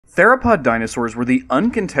Theropod dinosaurs were the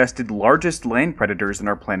uncontested largest land predators in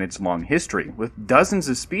our planet's long history, with dozens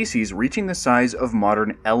of species reaching the size of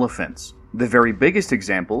modern elephants. The very biggest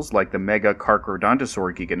examples, like the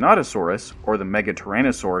Megacarcharodontosaur Giganotosaurus or the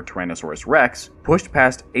Megatyrannosaur Tyrannosaurus rex, pushed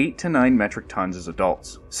past 8 to 9 metric tons as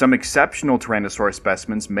adults. Some exceptional Tyrannosaurus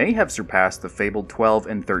specimens may have surpassed the fabled 12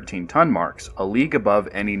 and 13 ton marks, a league above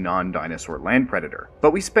any non-dinosaur land predator.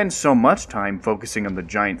 But we spend so much time focusing on the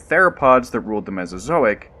giant theropods that ruled the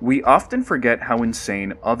Mesozoic, we often forget how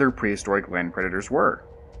insane other prehistoric land predators were.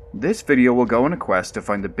 This video will go on a quest to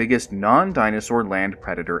find the biggest non-dinosaur land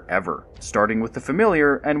predator ever, starting with the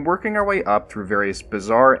familiar and working our way up through various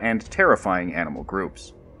bizarre and terrifying animal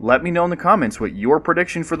groups. Let me know in the comments what your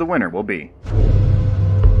prediction for the winner will be.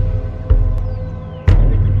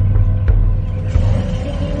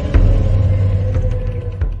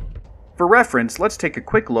 For reference, let's take a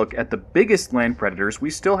quick look at the biggest land predators we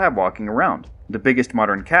still have walking around. The biggest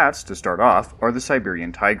modern cats, to start off, are the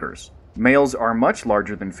Siberian tigers. Males are much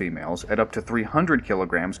larger than females, at up to 300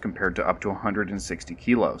 kilograms compared to up to 160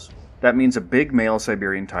 kilos. That means a big male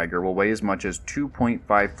Siberian tiger will weigh as much as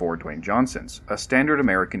 2.54 Dwayne Johnsons, a standard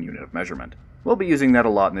American unit of measurement. We'll be using that a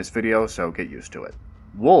lot in this video, so get used to it.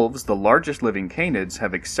 Wolves, the largest living canids,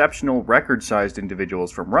 have exceptional record-sized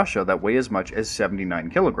individuals from Russia that weigh as much as 79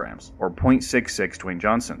 kilograms, or 0.66 Dwayne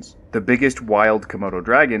Johnsons. The biggest wild Komodo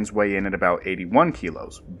dragons weigh in at about 81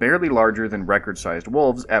 kilos, barely larger than record-sized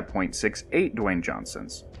wolves at 0.68 Dwayne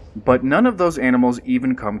Johnsons. But none of those animals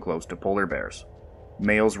even come close to polar bears.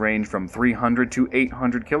 Males range from 300 to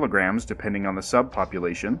 800 kilograms depending on the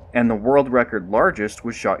subpopulation, and the world record largest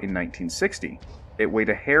was shot in 1960. It weighed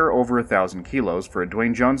a hair over 1,000 kilos for a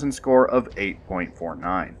Dwayne Johnson score of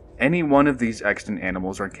 8.49. Any one of these extant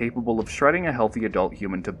animals are capable of shredding a healthy adult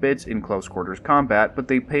human to bits in close quarters combat, but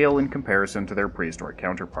they pale in comparison to their prehistoric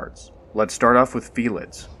counterparts. Let's start off with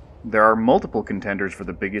Felids. There are multiple contenders for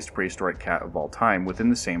the biggest prehistoric cat of all time within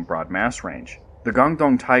the same broad mass range. The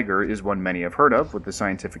Guangdong tiger is one many have heard of, with the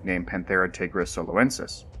scientific name Panthera tigris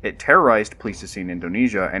soloensis. It terrorized Pleistocene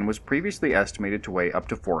Indonesia and was previously estimated to weigh up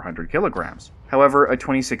to 400 kilograms. However, a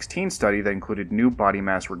 2016 study that included new body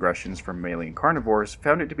mass regressions from mammalian carnivores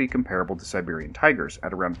found it to be comparable to Siberian tigers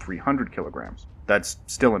at around 300 kilograms. That's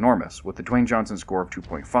still enormous, with a Dwayne Johnson score of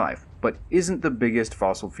 2.5, but isn't the biggest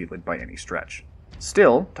fossil felid by any stretch.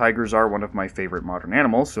 Still, tigers are one of my favorite modern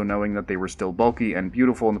animals, so knowing that they were still bulky and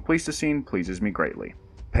beautiful in the Pleistocene pleases me greatly.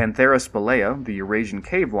 Panthera spelaea, the Eurasian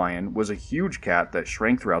cave lion, was a huge cat that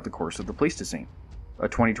shrank throughout the course of the Pleistocene. A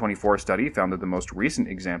 2024 study found that the most recent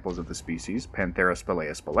examples of the species, Panthera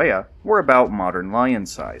spelaea, were about modern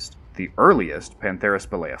lion-sized. The earliest, Panthera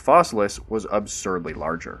spelaea fossilis, was absurdly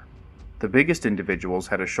larger. The biggest individuals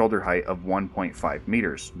had a shoulder height of 1.5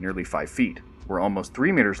 meters, nearly 5 feet. Were almost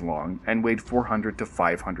 3 meters long and weighed 400 to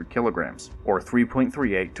 500 kilograms, or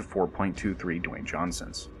 3.38 to 4.23 Dwayne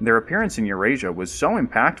Johnsons. Their appearance in Eurasia was so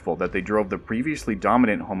impactful that they drove the previously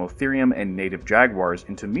dominant Homotherium and native jaguars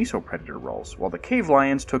into mesopredator roles, while the cave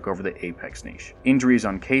lions took over the apex niche. Injuries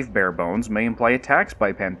on cave bear bones may imply attacks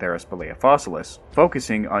by Panthera spelaea fossilis,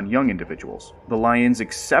 focusing on young individuals. The lion's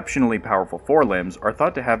exceptionally powerful forelimbs are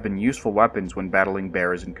thought to have been useful weapons when battling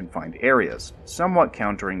bears in confined areas, somewhat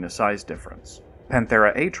countering the size difference.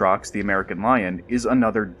 Panthera atrox, the American lion, is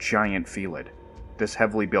another giant felid. This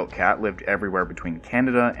heavily built cat lived everywhere between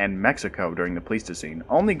Canada and Mexico during the Pleistocene,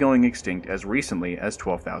 only going extinct as recently as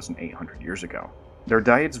 12,800 years ago. Their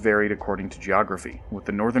diets varied according to geography, with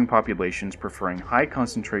the northern populations preferring high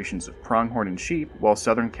concentrations of pronghorn and sheep, while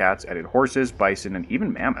southern cats added horses, bison, and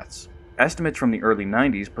even mammoths. Estimates from the early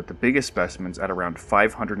 90s put the biggest specimens at around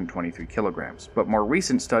 523 kilograms, but more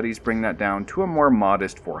recent studies bring that down to a more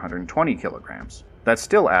modest 420 kilograms. That's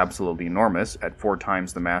still absolutely enormous, at 4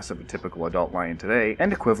 times the mass of a typical adult lion today,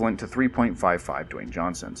 and equivalent to 3.55 Dwayne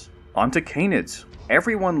Johnsons. On to canids.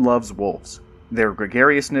 Everyone loves wolves. Their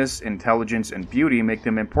gregariousness, intelligence, and beauty make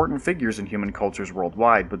them important figures in human cultures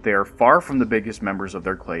worldwide, but they are far from the biggest members of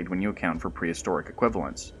their clade when you account for prehistoric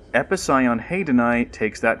equivalents. Hyaenadonts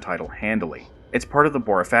takes that title handily. It's part of the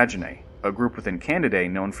Borophaginae, a group within Canidae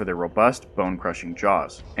known for their robust, bone-crushing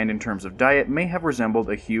jaws, and in terms of diet may have resembled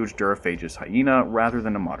a huge Durophagous hyena rather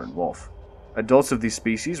than a modern wolf. Adults of these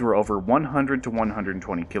species were over 100 to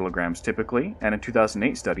 120 kilograms typically, and a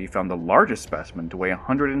 2008 study found the largest specimen to weigh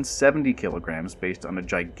 170 kilograms based on a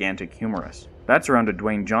gigantic humerus. That's around a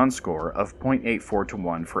Dwayne John score of 0.84 to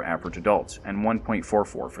 1 for average adults, and 1.44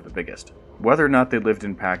 for the biggest. Whether or not they lived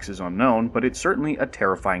in packs is unknown, but it's certainly a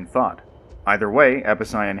terrifying thought. Either way,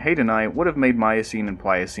 Hyaenadonts would have made Miocene and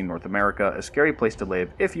Pliocene North America a scary place to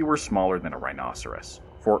live if you were smaller than a rhinoceros.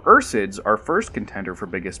 For ursids, our first contender for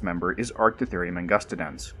biggest member is Erythrosuchians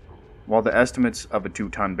angustidens. While the estimates of a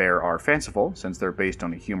 2-ton bear are fanciful, since they're based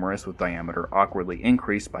on a humerus with diameter awkwardly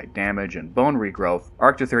increased by damage and bone regrowth,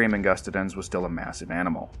 Erythrosuchians angustidens was still a massive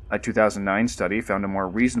animal. A 2009 study found a more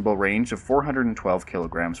reasonable range of 412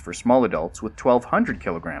 kilograms for small adults, with 1,200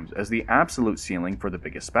 kilograms as the absolute ceiling for the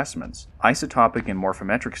biggest specimens. Isotopic and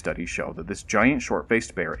morphometric studies show that this giant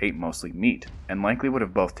short-faced bear ate mostly meat, and likely would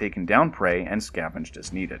have both taken down prey and scavenged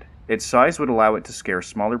as needed. Its size would allow it to scare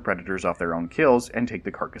smaller predators off their own kills and take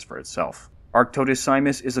the carcass for itself.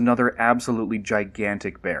 Arctodicimus is another absolutely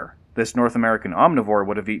gigantic bear. This North American omnivore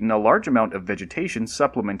would have eaten a large amount of vegetation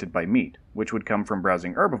supplemented by meat, which would come from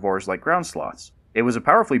browsing herbivores like ground sloths. It was a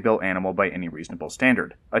powerfully built animal by any reasonable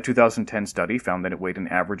standard. A 2010 study found that it weighed an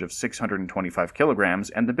average of 625 kilograms,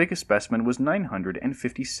 and the biggest specimen was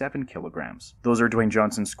 957 kilograms. Those are Dwayne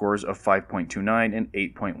Johnson's scores of 5.29 and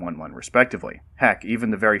 8.11 respectively. Heck,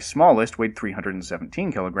 even the very smallest weighed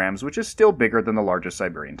 317 kilograms, which is still bigger than the largest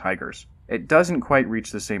Siberian tigers. It doesn't quite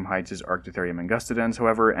reach the same heights as Erythrosuchians angustidens,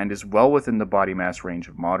 however, and is well within the body mass range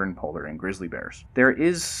of modern polar and grizzly bears. There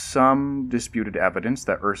is some disputed evidence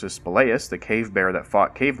that Ursus spelaeus, the cave bear that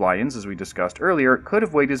fought cave lions as we discussed earlier, could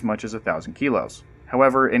have weighed as much as 1,000 kilos.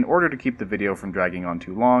 However, in order to keep the video from dragging on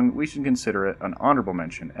too long, we should consider it an honorable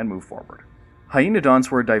mention and move forward. Hyaenadonts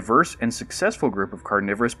were a diverse and successful group of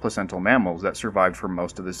carnivorous placental mammals that survived for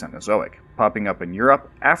most of the Cenozoic, popping up in Europe,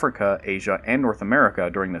 Africa, Asia, and North America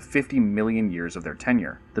during the 50 million years of their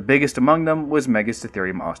tenure. The biggest among them was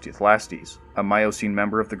Megistotherium osteothlastes, a Miocene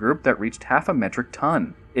member of the group that reached half a metric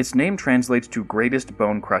ton. Its name translates to greatest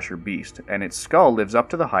bone crusher beast, and its skull lives up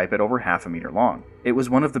to the hype at over half a meter long. It was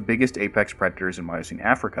one of the biggest apex predators in Miocene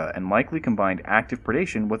Africa and likely combined active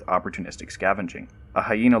predation with opportunistic scavenging. A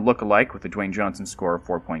hyena look-alike with a Dwayne Johnson score of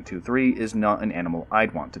 4.23 is not an animal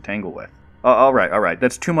I'd want to tangle with. Alright,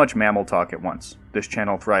 that's too much mammal talk at once. This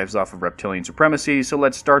channel thrives off of reptilian supremacy, so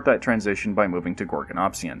let's start that transition by moving to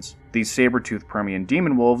Gorgonopsians. These saber-toothed Permian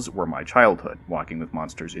demon wolves were my childhood. Walking with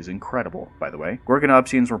monsters is incredible, by the way.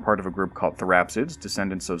 Gorgonopsians were part of a group called Therapsids,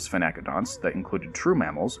 descendants of Sphenacodonts, that included true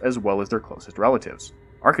mammals, as well as their closest relatives.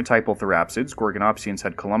 Archetypal Therapsids, Gorgonopsians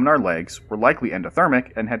had columnar legs, were likely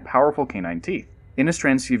endothermic, and had powerful canine teeth.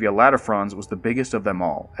 Inostransevia latifrons was the biggest of them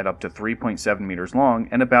all, at up to 3.7 meters long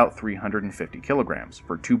and about 350 kilograms,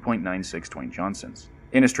 for 2.96 Dwayne Johnsons.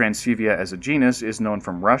 Inostransevia as a genus is known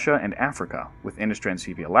from Russia and Africa, with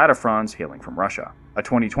Inostransevia latifrons hailing from Russia. A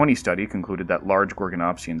 2020 study concluded that large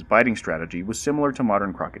Gorgonopsians' biting strategy was similar to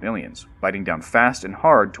modern crocodilians, biting down fast and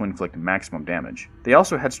hard to inflict maximum damage. They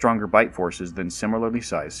also had stronger bite forces than similarly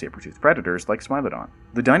sized saber-toothed predators like Smilodon.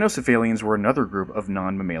 The Dinocephalians were another group of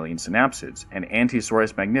non-mammalian synapsids, and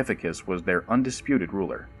Antisaurus magnificus was their undisputed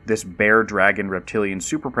ruler. This bear-dragon reptilian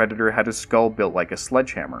superpredator had a skull built like a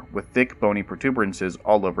sledgehammer, with thick bony protuberances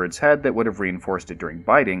all over its head that would have reinforced it during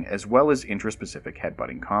biting, as well as intraspecific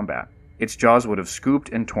headbutting combat. Its jaws would have scooped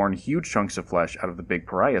and torn huge chunks of flesh out of the big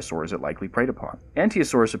pariasaurs it likely preyed upon.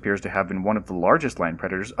 Antisaurus appears to have been one of the largest land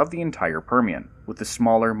predators of the entire Permian, with the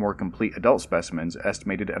smaller, more complete adult specimens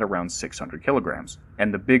estimated at around 600 kilograms,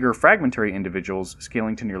 and the bigger fragmentary individuals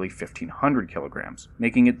scaling to nearly 1,500 kilograms,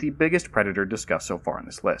 making it the biggest predator discussed so far on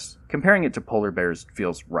this list. Comparing it to polar bears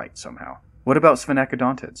feels right somehow. What about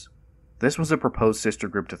Sphenacodontids? This was a proposed sister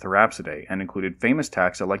group to Therapsidae and included famous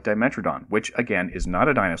taxa like Dimetrodon, which again is not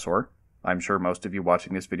a dinosaur. I'm sure most of you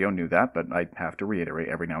watching this video knew that, but I have to reiterate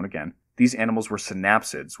every now and again. These animals were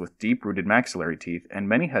synapsids with deep-rooted maxillary teeth, and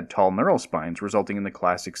many had tall neural spines, resulting in the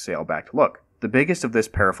classic sail-backed look. The biggest of this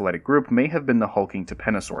paraphyletic group may have been the hulking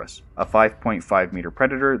Tepanosaurus, a 5.5 meter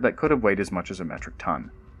predator that could have weighed as much as a metric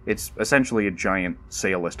ton. It's essentially a giant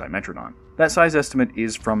sailless Dimetrodon. That size estimate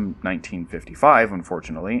is from 1955,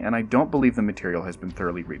 unfortunately, and I don't believe the material has been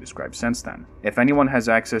thoroughly redescribed since then. If anyone has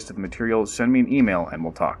access to the material, send me an email and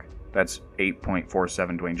we'll talk. That's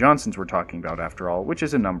 8.47 Dwayne Johnsons we're talking about after all, which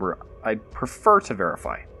is a number I'd prefer to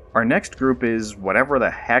verify. Our next group is whatever the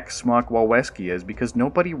heck Smok walweski is, because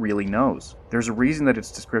nobody really knows. There's a reason that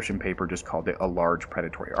its description paper just called it a large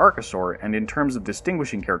predatory archosaur, and in terms of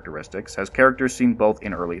distinguishing characteristics, has characters seen both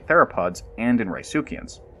in early theropods and in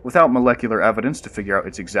Rauisuchians. Without molecular evidence to figure out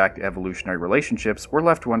its exact evolutionary relationships, we're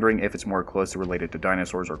left wondering if it's more closely related to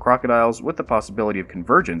dinosaurs or crocodiles, with the possibility of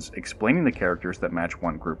convergence explaining the characters that match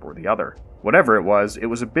one group or the other. Whatever it was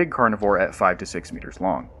a big carnivore at 5 to 6 meters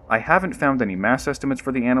long. I haven't found any mass estimates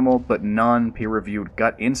for the animal, but non-peer-reviewed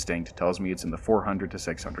gut instinct tells me it's in the 400 to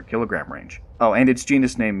 600 kilogram range. Oh, and its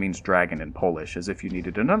genus name means dragon in Polish, as if you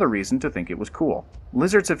needed another reason to think it was cool.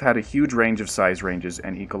 Lizards have had a huge range of size ranges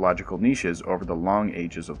and ecological niches over the long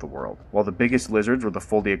ages of the world. While the biggest lizards were the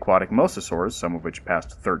fully aquatic mosasaurs, some of which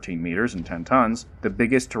passed 13 meters and 10 tons, the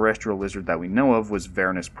biggest terrestrial lizard that we know of was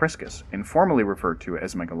Varanus priscus, informally referred to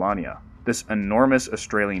as Megalania. This enormous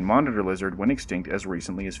Australian monitor lizard went extinct as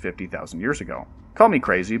recently as 50,000 years ago. Call me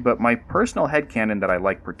crazy, but my personal headcanon that I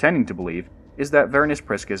like pretending to believe is that Varanus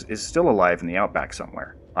priscus is still alive in the outback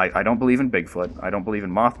somewhere. I don't believe in Bigfoot, I don't believe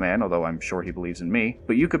in Mothman, although I'm sure he believes in me,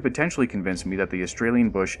 but you could potentially convince me that the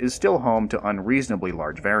Australian bush is still home to unreasonably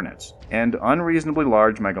large varanids. And unreasonably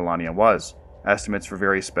large Megalania was. Estimates for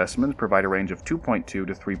various specimens provide a range of 2.2 to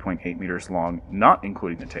 3.8 meters long, not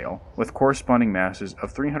including the tail, with corresponding masses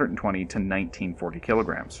of 320 to 1940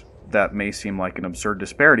 kilograms. That may seem like an absurd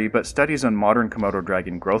disparity, but studies on modern Komodo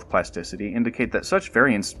dragon growth plasticity indicate that such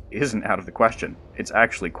variance isn't out of the question. It's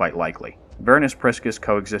actually quite likely. Varanus priscus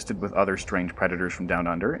coexisted with other strange predators from down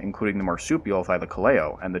under, including the marsupial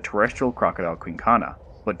Thylacoleo and the terrestrial crocodile quincana,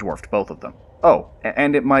 but dwarfed both of them. Oh,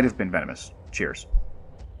 and it might have been venomous. Cheers.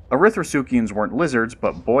 Erythrosuchians weren't lizards,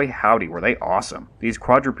 but boy howdy were they awesome. These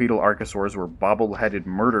quadrupedal archosaurs were bobble-headed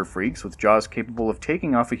murder freaks with jaws capable of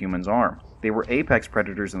taking off a human's arm. They were apex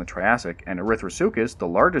predators in the Triassic, and Erythrosuchus, the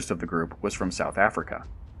largest of the group, was from South Africa.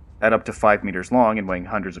 At up to 5 meters long and weighing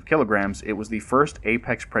hundreds of kilograms, it was the first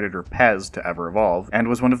apex predator pez to ever evolve, and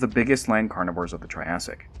was one of the biggest land carnivores of the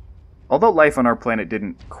Triassic. Although life on our planet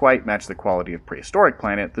didn't quite match the quality of prehistoric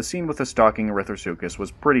planet, the scene with the stalking Erythrosuchus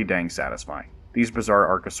was pretty dang satisfying. These bizarre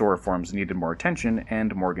archosauriforms needed more attention,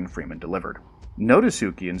 and Morgan Freeman delivered.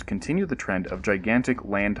 Notosuchians continue the trend of gigantic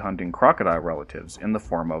land-hunting crocodile relatives in the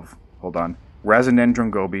form of,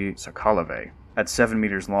 Razinendrongobi sakalave. At 7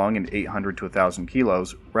 meters long and 800 to 1,000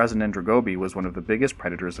 kilos, Razinendrongobi was one of the biggest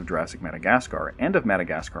predators of Jurassic Madagascar, and of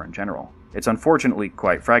Madagascar in general. It's unfortunately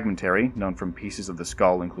quite fragmentary, known from pieces of the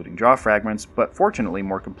skull including jaw fragments, but fortunately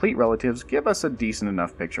more complete relatives give us a decent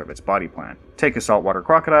enough picture of its body plan. Take a saltwater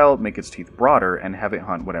crocodile, make its teeth broader, and have it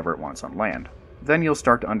hunt whatever it wants on land. Then you'll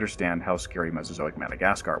start to understand how scary Mesozoic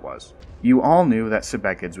Madagascar was. You all knew that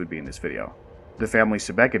Sebecids would be in this video. The family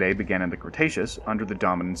Sebecidae began in the Cretaceous under the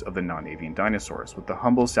dominance of the non-avian dinosaurs, with the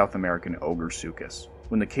humble South American Ogorsuchus.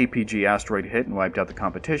 When the KPG asteroid hit and wiped out the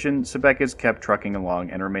competition, Sebecids kept trucking along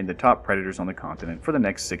and remained the top predators on the continent for the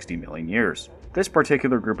next 60 million years. This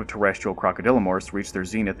particular group of terrestrial crocodilomorphs reached their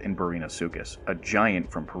zenith in Barinasuchus, a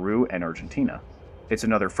giant from Peru and Argentina. It's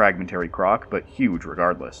another fragmentary croc, but huge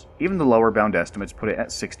regardless. Even the lower bound estimates put it at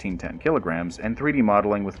 1610 kilograms, and 3D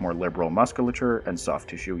modeling with more liberal musculature and soft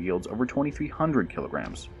tissue yields over 2300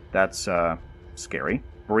 kilograms. That's, scary.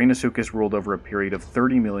 Barinasuchus ruled over a period of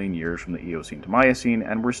 30 million years from the Eocene to Miocene,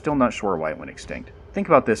 and we're still not sure why it went extinct. Think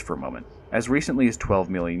about this for a moment. As recently as 12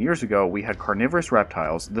 million years ago, we had carnivorous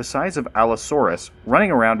reptiles the size of Allosaurus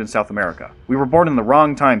running around in South America. We were born in the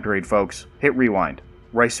wrong time period, folks. Hit rewind.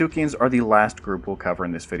 Rauisuchians are the last group we'll cover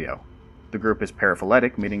in this video. The group is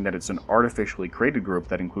paraphyletic, meaning that it's an artificially created group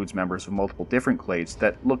that includes members of multiple different clades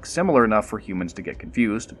that look similar enough for humans to get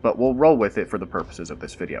confused, but we'll roll with it for the purposes of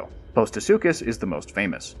this video. Postosuchus is the most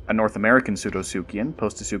famous. A North American pseudosuchian,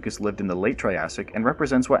 Postosuchus lived in the late Triassic and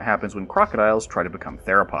represents what happens when crocodiles try to become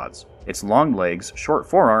theropods. Its long legs, short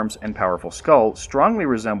forearms, and powerful skull strongly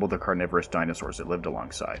resemble the carnivorous dinosaurs it lived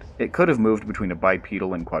alongside. It could have moved between a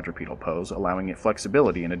bipedal and quadrupedal pose, allowing it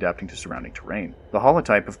flexibility in adapting to surrounding terrain. The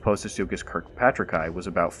holotype of Postosuchus kirkpatricki was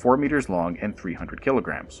about 4 meters long and 300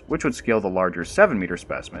 kilograms, which would scale the larger 7-meter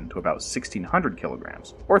specimen to about 1,600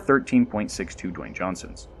 kilograms, or 13.62 Dwayne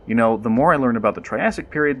Johnsons. You know, the more I learn about the Triassic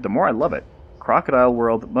period, the more I love it. Crocodile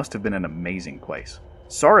World must have been an amazing place.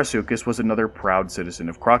 Saurasuchus was another proud citizen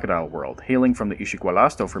of Crocodile World, hailing from the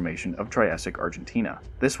Ishigualasto Formation of Triassic Argentina.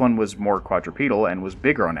 This one was more quadrupedal and was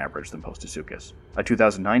bigger on average than Postosuchus. A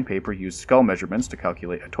 2009 paper used skull measurements to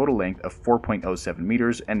calculate a total length of 4.07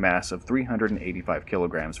 meters and mass of 385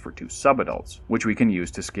 kilograms for 2 subadults, which we can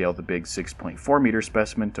use to scale the big 6.4 meter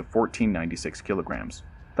specimen to 1496 kilograms.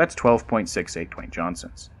 That's 12.68 Dwayne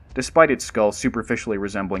Johnsons. Despite its skull superficially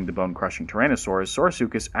resembling the bone-crushing Tyrannosaurus,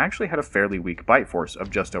 Saurasuchus actually had a fairly weak bite force of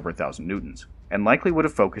just over 1,000 newtons, and likely would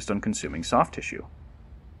have focused on consuming soft tissue.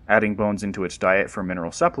 Adding bones into its diet for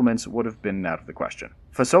mineral supplements would have been out of the question.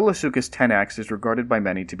 Phaseolasuchus tenax is regarded by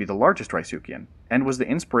many to be the largest Rauisuchian, and was the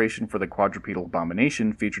inspiration for the quadrupedal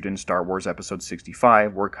abomination featured in Star Wars Episode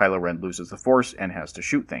 65, where Kylo Ren loses the Force and has to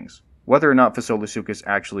shoot things. Whether or not Phaseolasuchus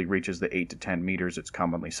actually reaches the 8 to 10 meters it's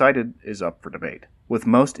commonly cited is up for debate, with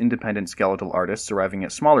most independent skeletal artists arriving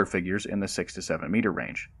at smaller figures in the 6 to 7 meter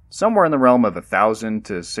range. Somewhere in the realm of 1,000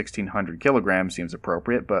 to 1,600 kilograms seems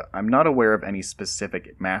appropriate, but I'm not aware of any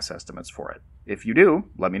specific mass estimates for it. If you do,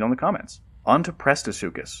 let me know in the comments. On to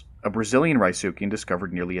Prehistoric, a Brazilian Rauisuchian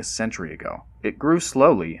discovered nearly a century ago. It grew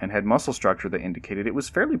slowly and had muscle structure that indicated it was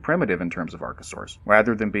fairly primitive in terms of archosaurs,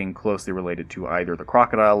 rather than being closely related to either the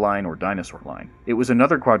crocodile line or dinosaur line. It was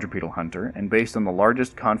another quadrupedal hunter, and based on the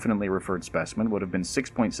largest confidently referred specimen would have been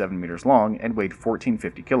 6.7 meters long and weighed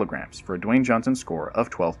 1,450 kilograms, for a Dwayne Johnson score of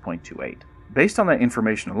 12.28. Based on that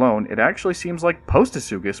information alone, it actually seems like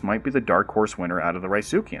Postosuchus might be the dark horse winner out of the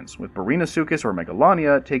Rauisuchians, with Barinasuchus or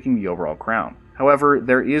Megalania taking the overall crown. However,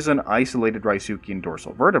 there is an isolated Rauisuchian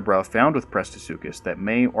dorsal vertebra found with Prehistoric that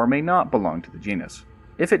may or may not belong to the genus.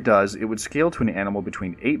 If it does, it would scale to an animal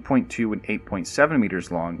between 8.2 and 8.7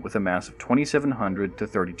 meters long with a mass of 2,700 to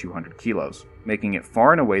 3,200 kilos, making it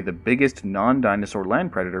far and away the biggest non-dinosaur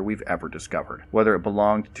land predator we've ever discovered. Whether it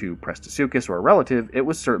belonged to Prehistoric or a relative, it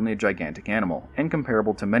was certainly a gigantic animal, and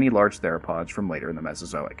comparable to many large theropods from later in the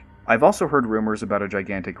Mesozoic. I've also heard rumors about a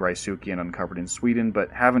gigantic Rauisuchian uncovered in Sweden,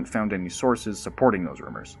 but haven't found any sources supporting those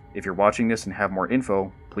rumors. If you're watching this and have more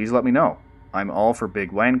info, please let me know. I'm all for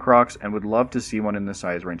big land crocs and would love to see one in the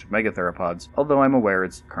size range of megatheropods, although I'm aware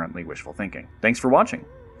it's currently wishful thinking. Thanks for watching!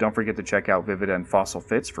 Don't forget to check out Vividen Fossil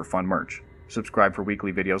Fits for fun merch. Subscribe for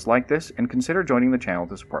weekly videos like this, and consider joining the channel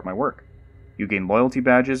to support my work. You gain loyalty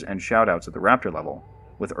badges and shoutouts at the Raptor level,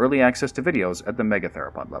 with early access to videos at the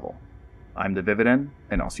megatheropod level. I'm the Vividen,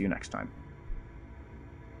 and I'll see you next time.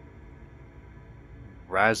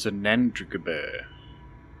 Rasenendrgobe.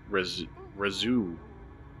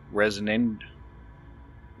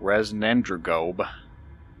 Rasenendrgobe.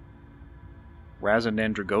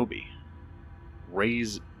 Rasenendrgobe.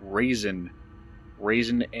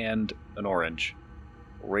 Raisin and an orange.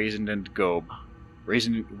 Raisin and Gabe.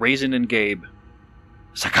 Raisin and Gabe.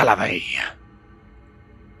 Sakalave.